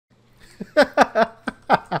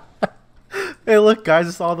Hey, look, guys,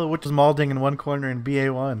 it's all the witches molding in one corner in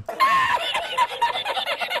BA1.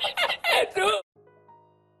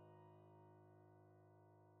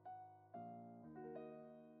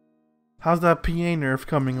 How's that PA nerf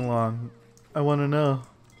coming along? I want to know.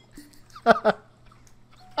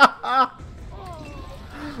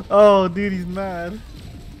 Oh, dude, he's mad.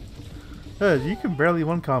 You can barely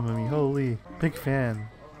one combo me. Holy, big fan.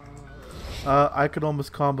 I could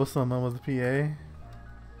almost combo someone with a PA.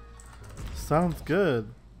 Sounds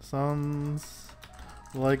good. Sounds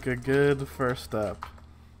like a good first step.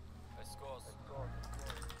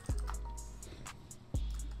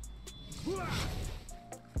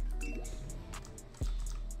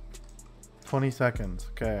 20 seconds.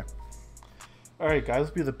 Okay. Alright, guys,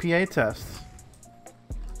 let's do the PA test.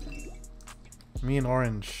 Me and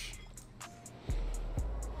Orange.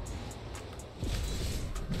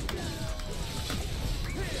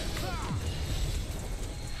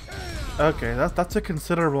 Okay, that's a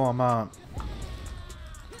considerable amount.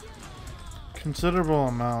 Considerable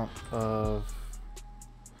amount of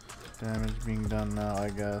damage being done now, I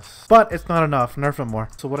guess. But it's not enough. Nerf it more.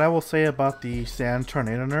 So what I will say about the Sand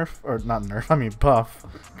Tornado nerf, or not nerf, I mean buff.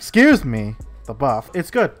 Excuse me. The buff.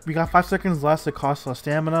 It's good. We got 5 seconds less. It costs less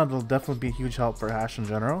stamina. It'll definitely be a huge help for Hash in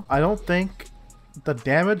general. I don't think the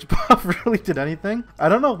damage buff really did anything. I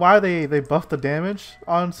don't know why they buffed the damage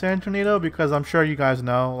on Sand Tornado, because I'm sure you guys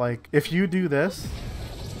know, like, if you do this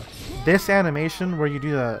animation where you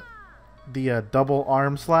do the double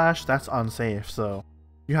arm slash, that's unsafe, so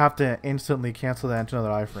you have to instantly cancel that into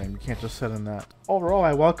another iframe. You can't just sit in that. Overall,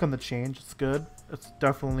 I welcome the change. It's good. It's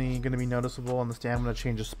definitely going to be noticeable, and the stamina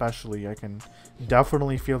change especially. I can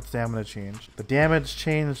definitely feel the stamina change. The damage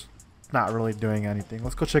change, not really doing anything.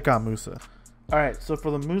 Let's go check out Musa. Alright, so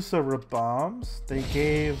for the Musa bombs, they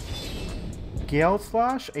gave Gale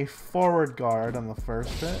Slash a forward guard on the first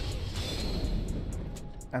hit.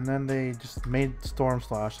 And then they just made Storm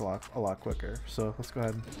Slash a lot quicker. So let's go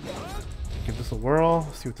ahead and give this a whirl,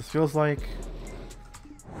 see what this feels like.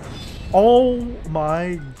 Oh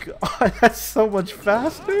my god, that's so much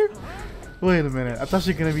faster! Wait a minute, I thought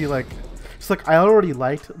you were gonna be like... It's like, I already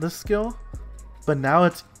liked this skill, but now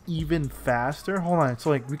it's even faster. Hold on, so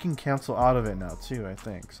like we can cancel out of it now too, I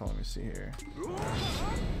think. So let me see here.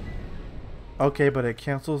 Okay, but it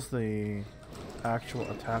cancels the actual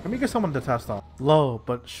attack. Let me get someone to test on. Low,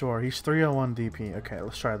 but sure. He's 301 DP. Okay,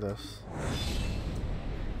 let's try this.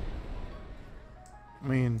 I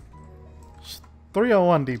mean,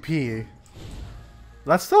 301 DP.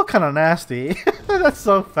 That's still kind of nasty. That's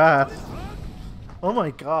so fast. Oh my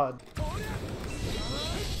god.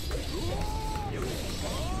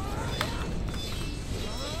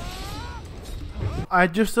 I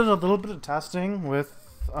just did a little bit of testing with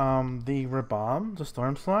the Rebomb, the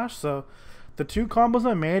Storm Slash. So the 2 combos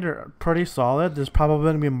I made are pretty solid. There's probably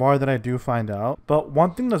going to be more that I do find out. But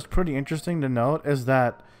one thing that's pretty interesting to note is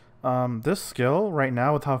that this skill right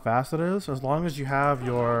now, with how fast it is, as long as you have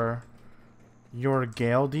your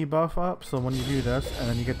Gale debuff up, so when you do this and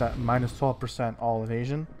then you get that minus 12% all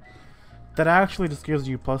evasion, that actually just gives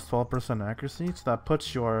you plus 12% accuracy. So that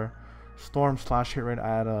puts your Storm Slash hit rate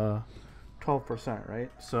at 12%, right?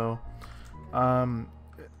 So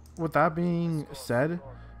with that being said,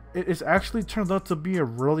 it actually turns out to be a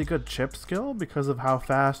really good chip skill because of how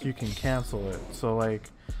fast you can cancel it. So like,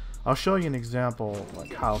 I'll show you an example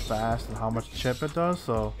like how fast and how much chip it does.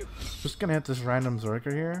 So I'm just gonna hit this random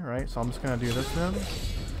Zerker here, right? So I'm just gonna do this to him,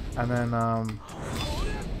 and then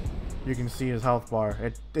you can see his health bar.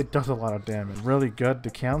 It does a lot of damage. Really good to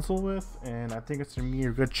cancel with, and I think it's gonna be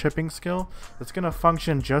a good chipping skill. It's gonna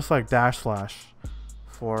function just like Dash Slash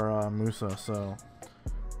for Musa. So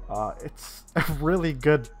it's a really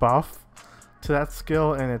good buff to that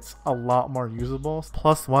skill, and it's a lot more usable.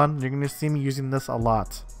 +1, you're gonna see me using this a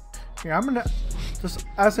lot. Here, I'm gonna just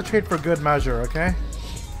SA trade for good measure, okay?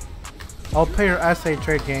 I'll play your SA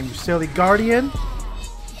trade game, you silly guardian.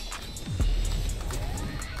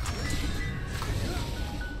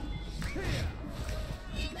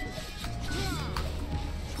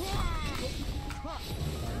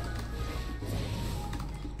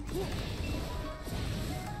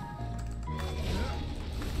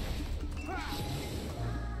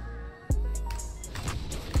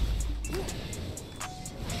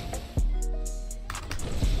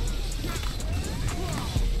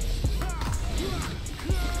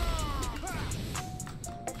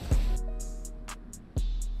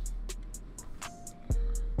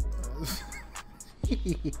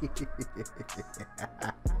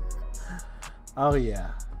 Oh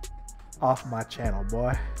yeah, off my channel,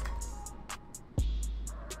 boy.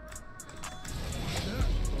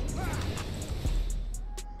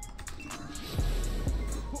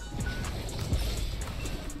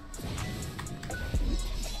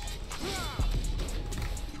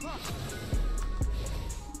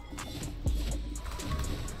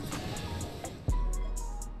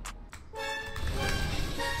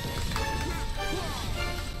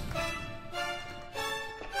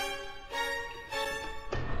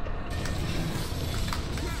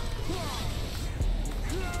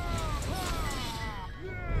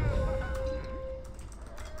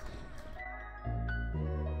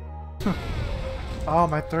 Oh,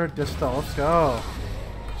 my third disto. Let's go.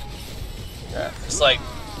 Yeah, it's like,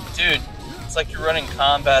 dude, it's like you're running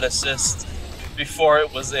combat assist before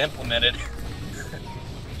it was implemented.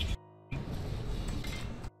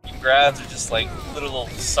 Grabs are just like little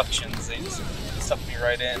suctions. They just suck me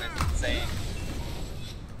right in. It's insane.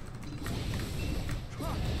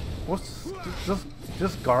 What's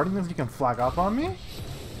just guarding this? You can flag up on me?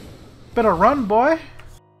 Better run, boy.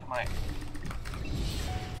 Come on.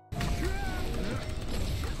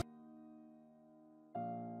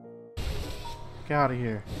 Get out of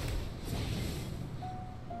here.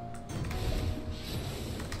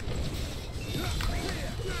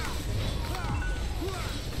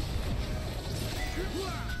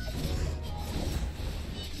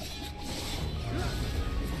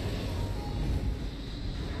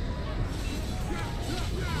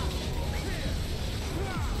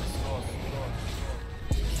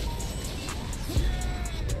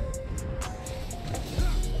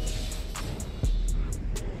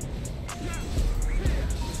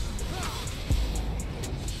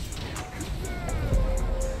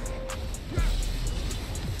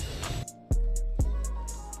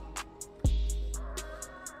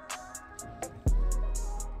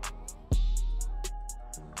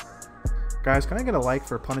 Guys, can I get a like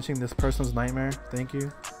for punishing this person's nightmare? Thank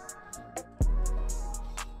you.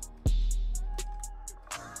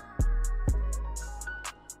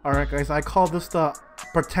 Alright guys, I call this the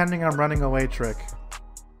pretending I'm running away trick.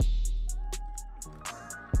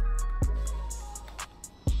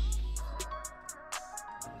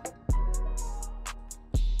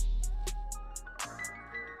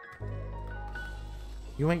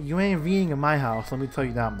 You ain't V'ing in my house, let me tell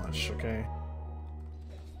you that much, okay?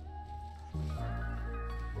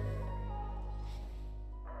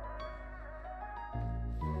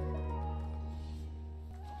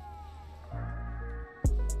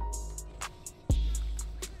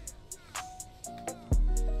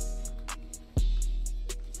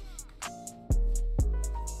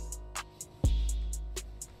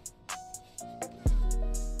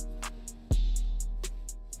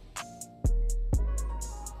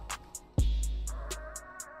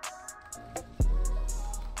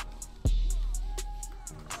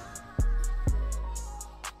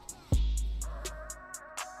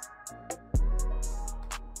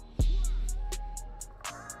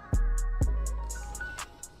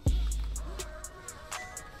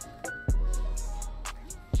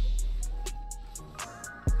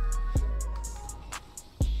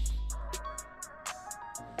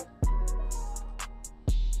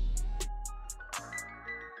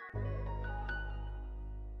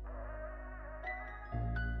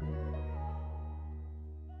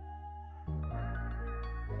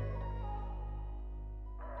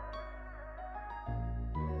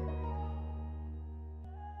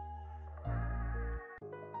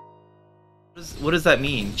 What does that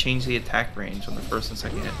mean? Change the attack range on the first and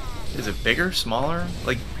second hit. Is it bigger, smaller?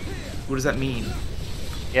 Like, what does that mean?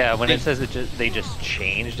 Yeah, when it says they just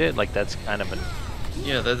changed it, like that's kind of an.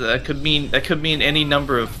 Yeah, that could mean any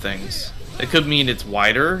number of things. It could mean it's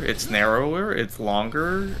wider, it's narrower, it's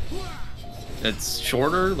longer, it's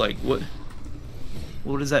shorter. Like what?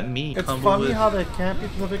 What does that mean? It's funny how they can't be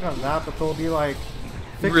specific on that, but they'll be like.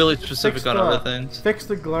 Really specific on other things. Fix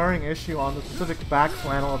the glaring issue on the specific back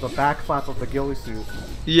flannel of the back flap of the ghillie suit.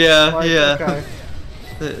 Yeah, like, yeah. Okay.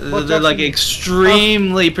 They're like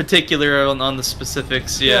extremely particular on the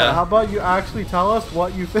specifics. Yeah. How about you actually tell us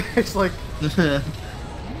what you fix? Like,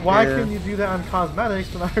 why can you do that on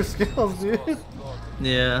cosmetics and our skills, dude?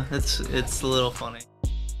 Yeah, it's a little funny.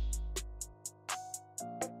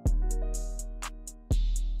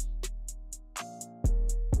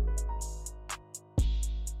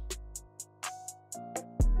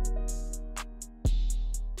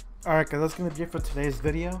 Alright guys, that's gonna be it for today's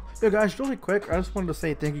video. Yo guys, really quick, I just wanted to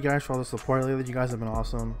say thank you guys for all the support lately. You guys have been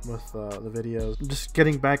awesome with the videos. I'm just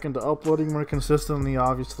getting back into uploading more consistently,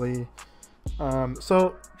 obviously.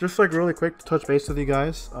 So just like really quick to touch base with you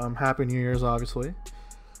guys. Happy New Year's, obviously.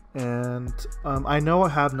 And I know I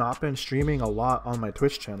have not been streaming a lot on my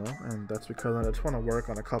Twitch channel, and that's because I just want to work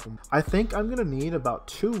on a couple. I think I'm gonna need about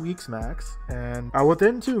 2 weeks max, and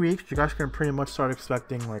within 2 weeks you guys can pretty much start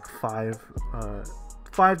expecting like 5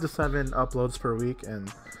 to 7 uploads per week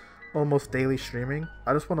and almost daily streaming.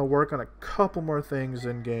 I just want to work on a couple more things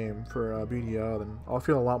in game for BDO, then I'll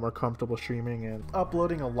feel a lot more comfortable streaming and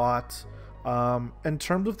uploading a lot. In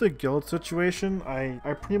terms of the guild situation, I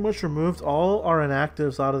pretty much removed all our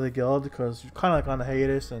inactives out of the guild because you're kind of like on a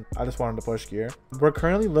hiatus and I just wanted to push gear. We're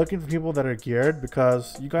currently looking for people that are geared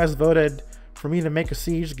because you guys voted for me to make a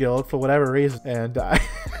siege guild for whatever reason, and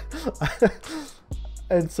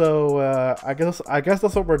And so I guess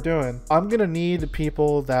that's what we're doing. I'm gonna need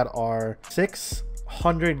people that are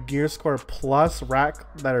 600 gear score plus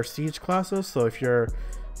rack that are siege classes. So if you're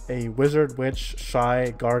a wizard, witch,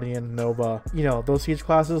 shy, guardian, nova, you know, those siege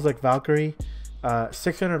classes like Valkyrie,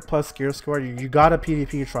 600 plus gear score, you got a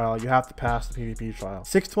PvP trial. You have to pass the PvP trial.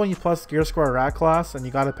 620 plus gear score rack class, and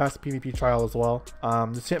you got to pass the PvP trial as well.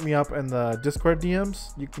 Just hit me up in the Discord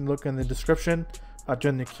DMs. You can look in the description.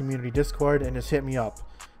 Join the community Discord and just hit me up.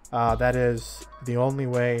 That is the only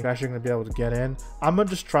way you're actually going to be able to get in. I'm going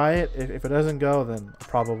to just try it. If it doesn't go, then I'll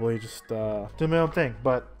probably just do my own thing.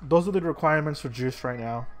 But those are the requirements for Juice right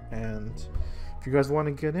now. And if you guys want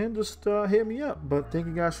to get in, just hit me up. But thank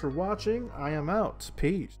you guys for watching. I am out.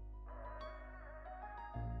 Peace.